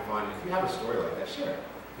and having fun. If you have a story like that, share it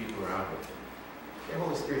with people around you. The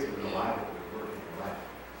Holy Spirit's been alive and been working in your life.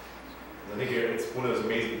 I think it's one of those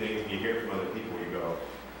amazing things when you hear from other people, you go,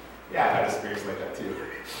 yeah, I've had an experience like that too.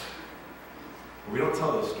 But we don't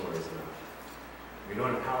tell those stories enough. We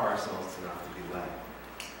don't empower ourselves enough to be led,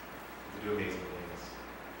 to do amazing things.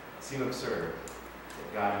 It seems absurd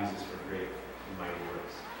that God uses for great and mighty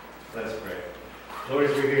works. Let us pray. Lord,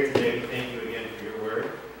 as we're here today, we thank you again for your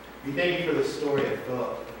word. We thank you for the story of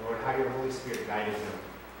Philip, Lord, how your Holy Spirit guided him.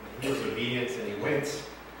 He was obedient and he went.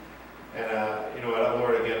 And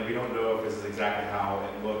Lord, again, we don't know if this is exactly how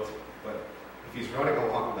it looked, but if he's running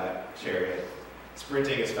along that chariot,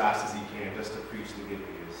 sprinting as fast as he can just to preach the good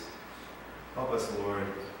news, help us, Lord,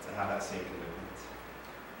 to have that same commitment.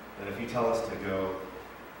 And if you tell us to go,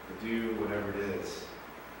 to do whatever it is,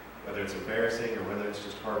 whether it's embarrassing or whether it's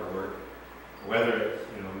just hard work, or whether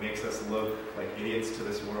it makes us look like idiots to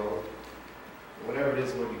this world, whatever it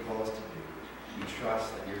is, Lord, you call us to do, we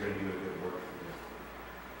trust that you're going to do a good work for you.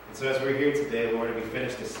 And so as we're here today, Lord, and we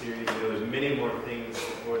finish this series, there's many more things,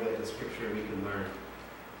 Lord, that in the Scripture we can learn.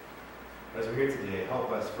 But as we're here today,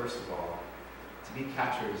 help us, first of all, to be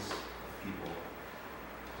catchers of people,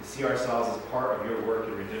 to see ourselves as part of your work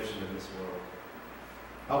and redemption in this world.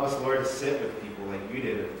 Help us, Lord, to sit with people like you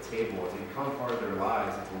did at the table, to become part of their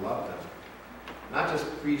lives and to love them. Not just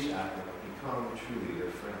preach at them, but become truly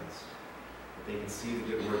their friends. That they can see the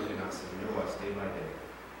good work in us and know us day by day.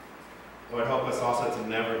 Lord, help us also to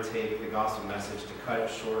never take the gospel message to cut it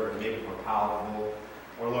short or to make it more palatable,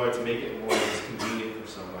 or, Lord, to make it more just convenient for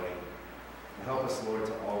somebody. And help us, Lord,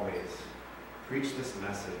 to always preach this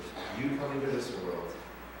message of you coming to this world,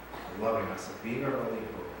 of loving us, of being our only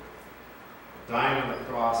hope, of dying on the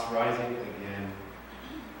cross, rising again,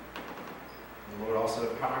 and, Lord, also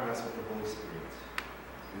empowering us with the Holy Spirit.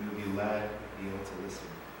 We will be led, be able to listen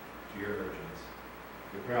to your urgings.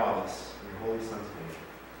 We pray all this in your Holy Son's name.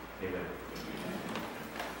 Amen.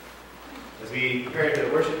 As we prepare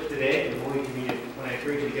to worship today in Holy Communion, when I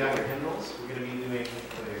encourage you to get out your hymnals, we're going to be doing the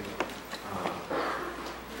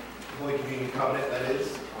Holy Communion Covenant, that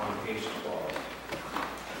is, on page 12.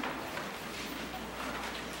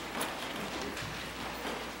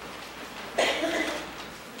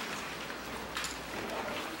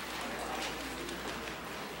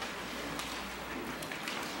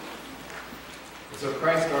 So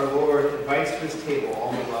Christ our Lord invites to his table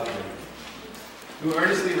all who love him, who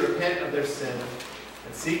earnestly repent of their sin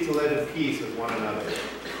and seek to live in peace with one another.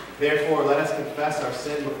 Therefore, let us confess our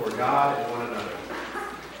sin before God and one another.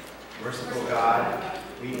 Merciful God,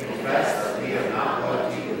 we confess that we have not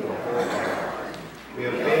loved you with the whole heart. We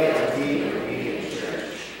have failed to be an obedient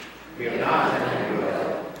church. We have not done your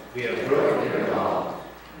will. We have broken your law.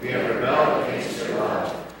 We have rebelled against your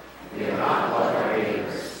love. We have not loved our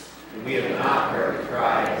neighbors. And we have not heard the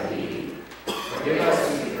cry of need. Forgive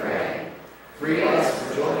us, we pray. Free us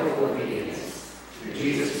from joyful obedience. Through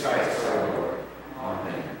Jesus Christ our Lord.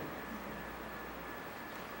 Amen.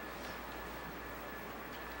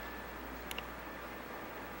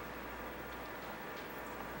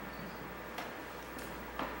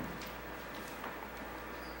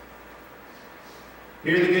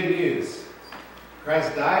 Hear the good news.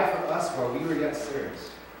 Christ died for us while we were yet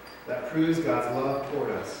sinners. That proves God's love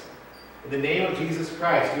toward us. In the name of Jesus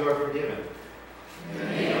Christ, you are forgiven. In the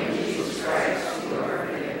name of Jesus Christ, you are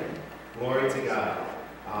forgiven. Glory to God.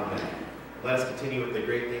 Amen. Let us continue with the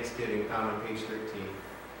great thanksgiving found on page 13.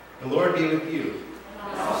 The Lord be with you.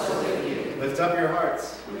 And also with you. Lift up your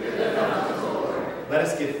hearts. We lift up the Lord. Let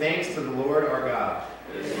us give thanks to the Lord our God.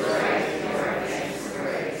 It is right to give our thanks and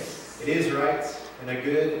praise. It is right and a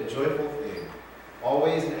good and joyful thing,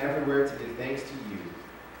 always and everywhere to give thanks to you,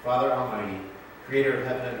 Father Almighty, creator of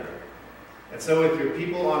heaven and earth. And so with your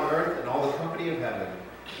people on earth and all the company of heaven,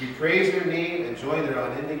 we praise your name and join their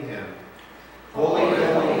unending hymn. Holy, holy,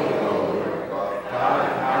 holy, Lord, God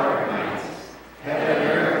of power and might, heaven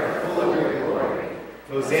and earth are full of your glory.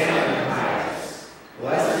 Hosanna in the highest.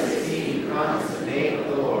 Blessed is he who comes in the name of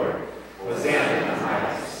the Lord. Hosanna in the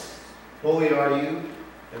highest. Holy are you,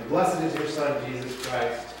 and blessed is your Son, Jesus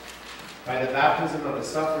Christ. By the baptism of the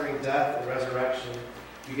suffering, death, and resurrection,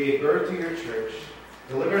 you gave birth to your church,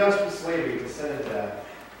 delivered us from slavery to sin and death,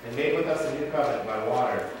 and made with us a new covenant by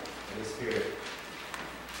water and the Spirit.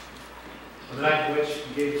 On the night in which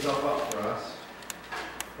you gave yourself up for us,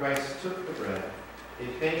 Christ took the bread,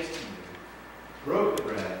 gave thanks to you, broke the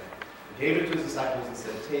bread, and gave it to his disciples and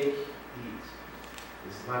said, "Take, eat.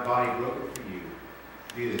 This is my body broken for you.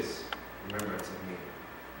 Do this in remembrance of me."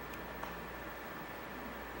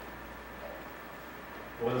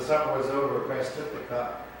 But when the supper was over, Christ took the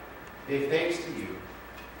cup, gave thanks to you,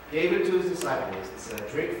 gave it to his disciples, and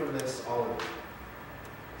said, "Drink from this, all of you.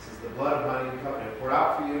 This is the blood of my new covenant, poured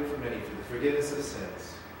out for you and for many for the forgiveness of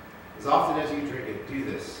sins. As often as you drink it, do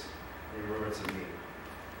this in remembrance of me."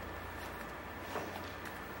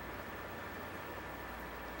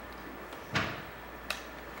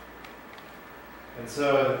 And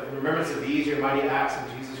so, in remembrance of these, your mighty acts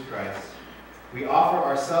in Jesus Christ, we offer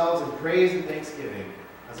ourselves in praise and thanksgiving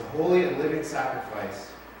as a holy and living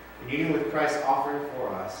sacrifice, in union with Christ's offering for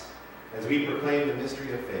us, as we proclaim the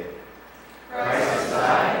mystery of faith. Christ has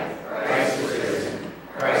died, Christ is risen,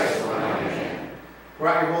 Christ is alive again. Pour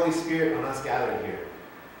out your Holy Spirit on us gathered here,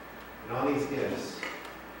 and on these gifts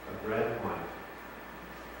of bread and wine.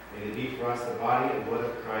 May it be for us the body and blood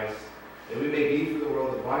of Christ, that we may be for the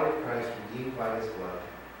world the body of Christ redeemed by his blood.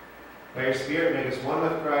 By your Spirit, make us one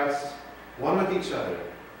with Christ, one with each other,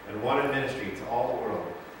 and one in ministry to all the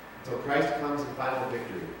world, until Christ comes in final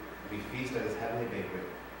victory, and we feast at his heavenly banquet.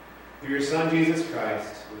 Through your Son, Jesus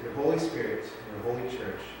Christ, with your Holy Spirit and your holy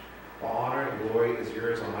church, all honor and glory is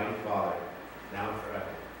yours, Almighty Father, now and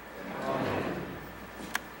forever. Amen.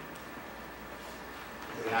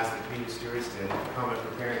 We ask the communion stewards to come and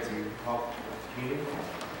prepare to help with communion.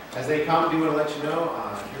 As they come, I do want to let you know,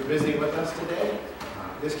 if you're visiting with us today,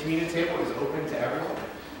 this communion table is open to everyone.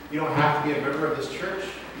 You don't have to be a member of this church.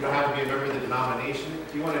 You don't have to be a member of the denomination.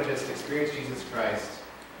 If you want to just experience Jesus Christ,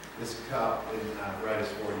 this cup and bread is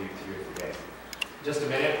for you here today. In just a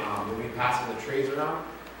minute, we'll be passing the trays around.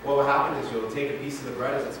 what will happen is you'll take a piece of the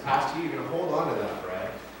bread as it's passed to you. You're going to hold on to that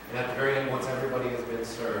bread. And at the very end, once everybody has been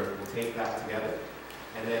served, we'll take that together.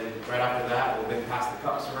 And then right after that, we'll then pass the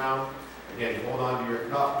cups around. Again, hold on to your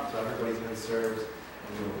cup so everybody's been served,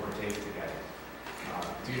 and we will partake together.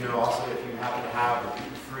 Do you know also if you happen to have a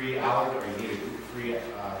gluten-free allergen or you need a gluten-free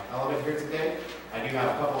element here today? I do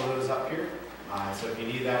have a couple of those up here. So if you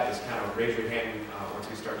need that, just kind of raise your hand once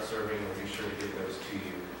we start serving. We'll be sure to give those to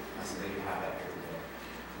you so that you have that here today.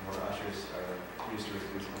 And one of the ushers or ministers,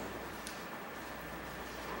 please.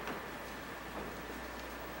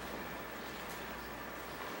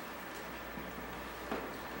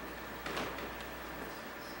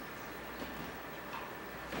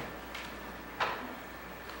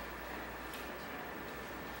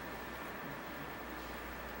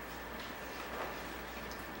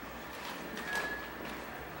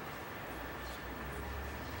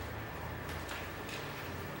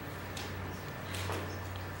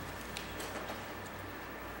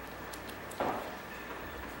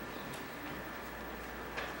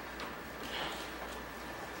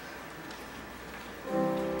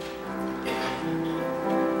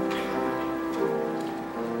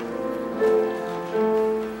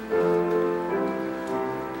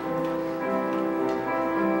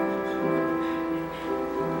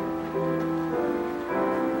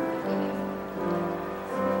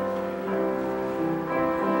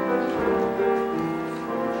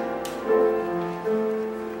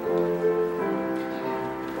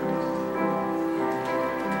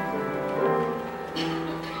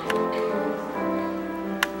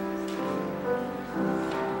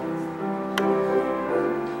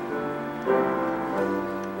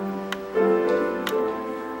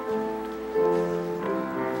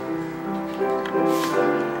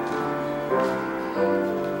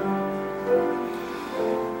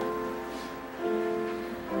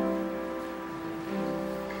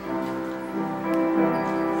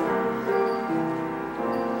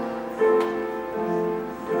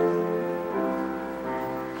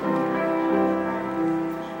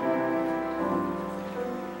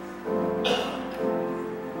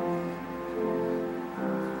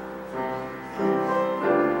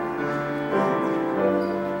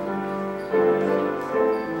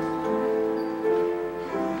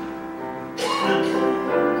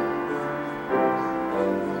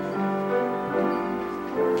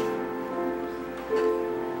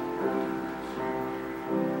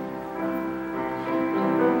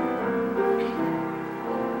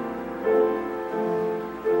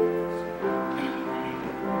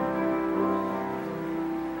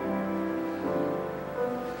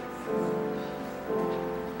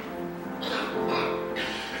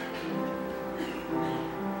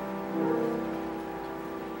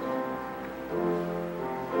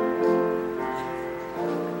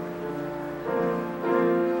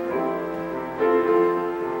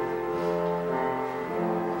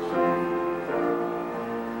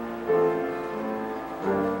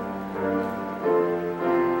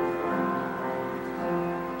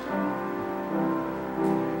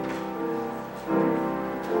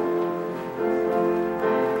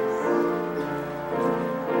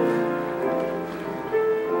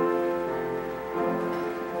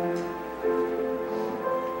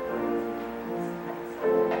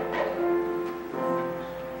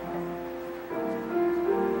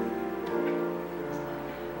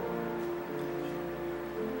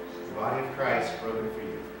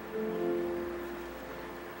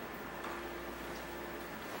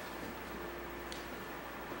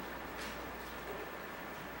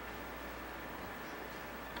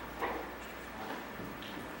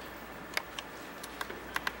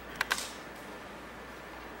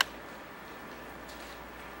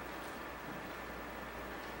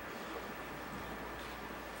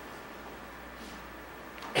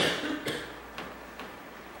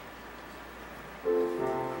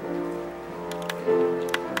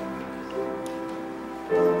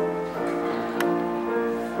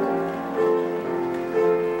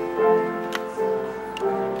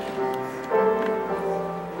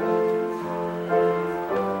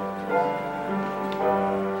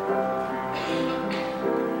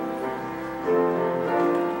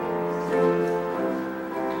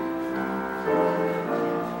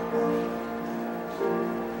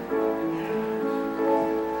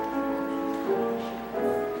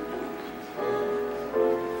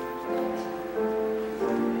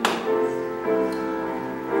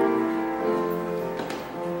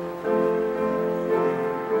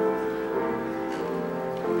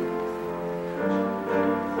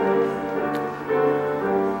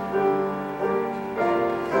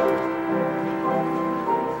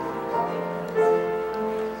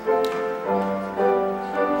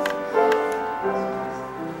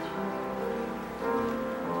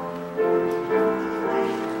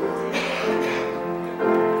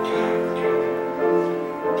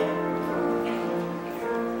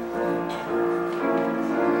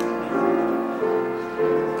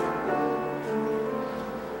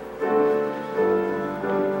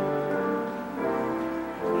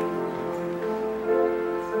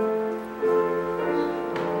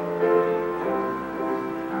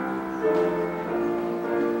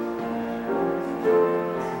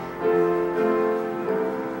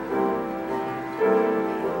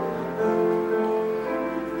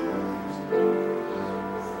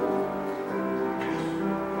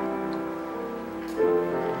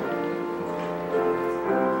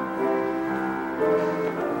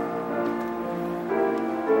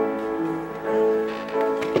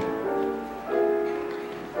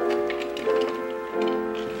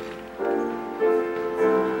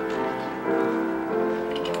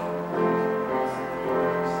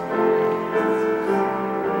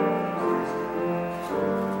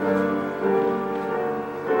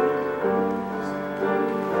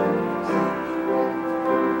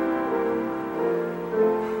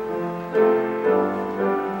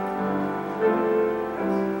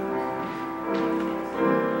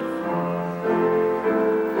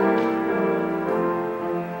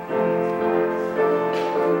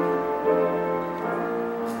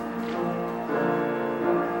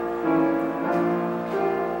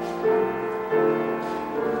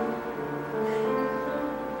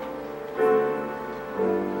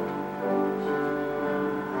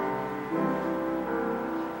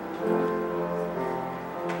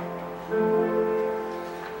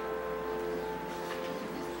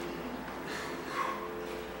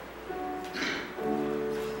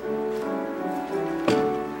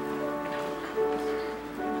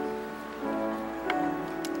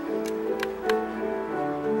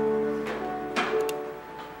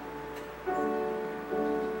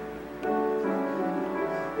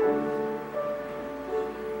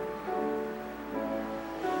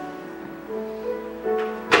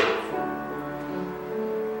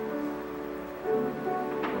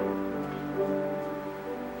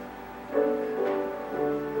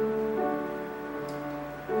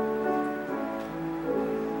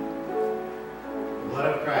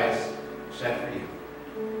 blood of Christ shed for you.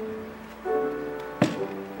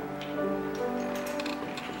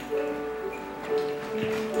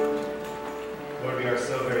 Lord, we are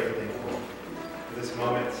so very thankful for this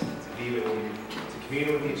moment to be with you, to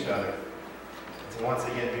commune with each other, and to once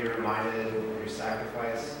again be reminded of your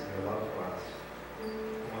sacrifice and your love for us.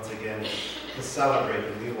 And once again, to celebrate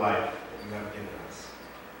the new life that you have given us.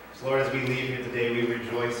 So Lord, as we leave here today, we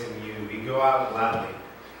rejoice in you. We go out gladly,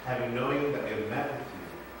 having known that we have met with you,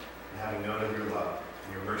 and having known of your love,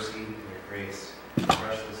 and your mercy, and your grace,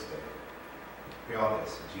 fresh this day. We all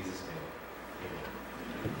this in Jesus' name. Amen.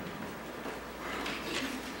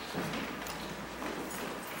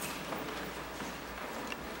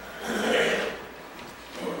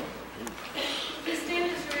 Please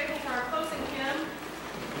stand as you're able for our closing hymn.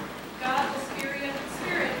 God, the Spirit,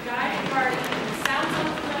 guide and guard. It sounds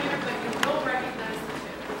unfamiliar, but you will recognize the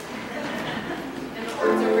tune. And the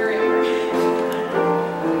words are very appropriate.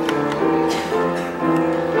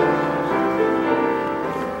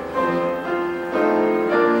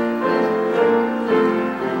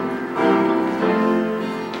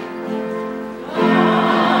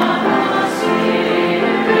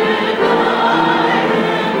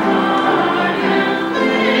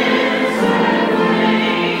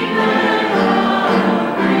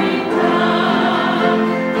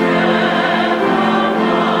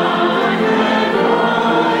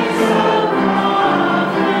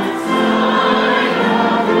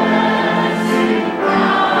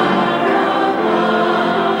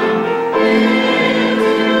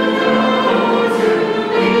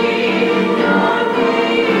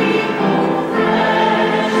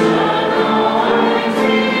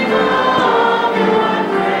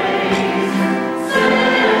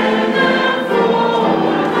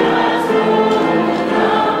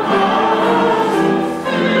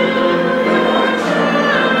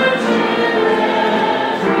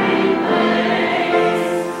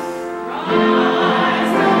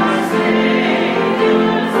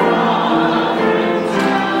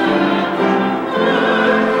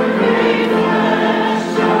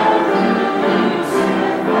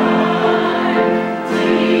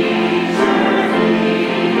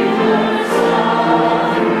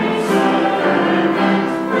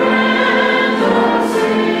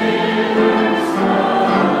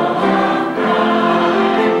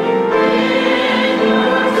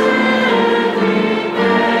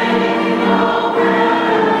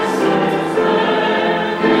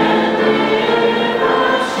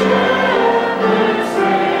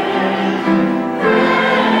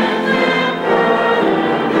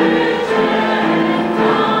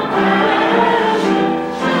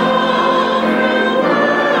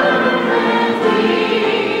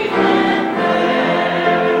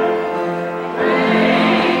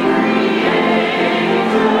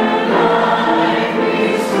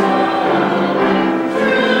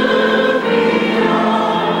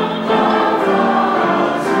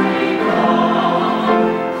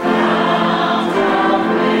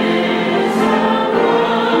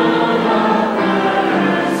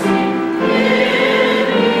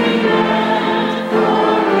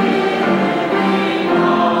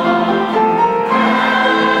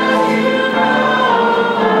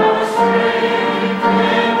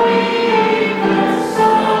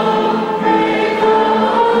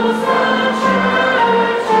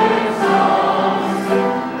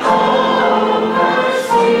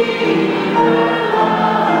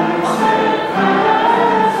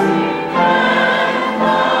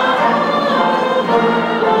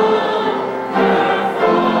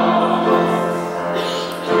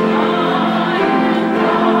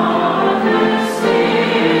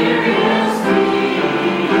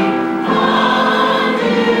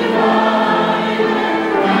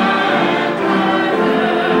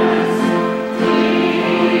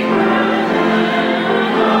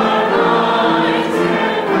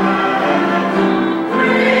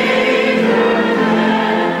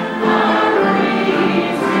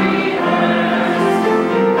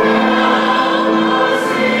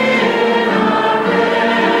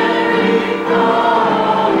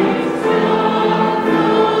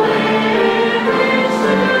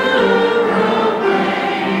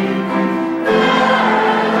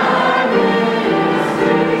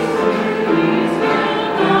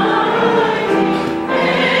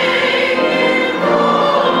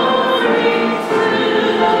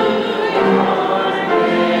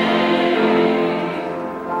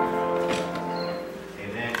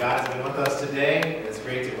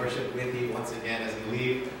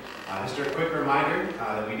 Just a quick reminder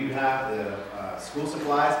that we do have the school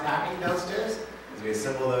supplies packing downstairs, as we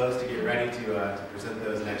assemble those to get ready to present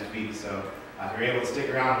those next week. So if you're able to stick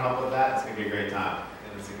around and help with that, it's going to be a great time.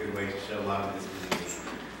 and it's a good way to show love to this community.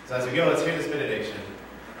 So as we go, let's hear this benediction.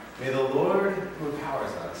 May the Lord who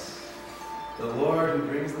empowers us, the Lord who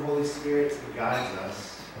brings the Holy Spirit and guides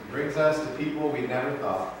us, and brings us to people we never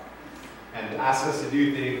thought, and asks us to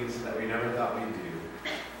do things that we never thought we'd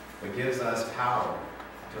do, but gives us power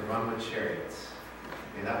to run with chariots.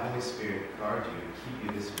 May that Holy Spirit guard you and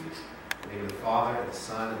keep you this week. In the name of the Father, and the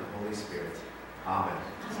Son, and the Holy Spirit. Amen.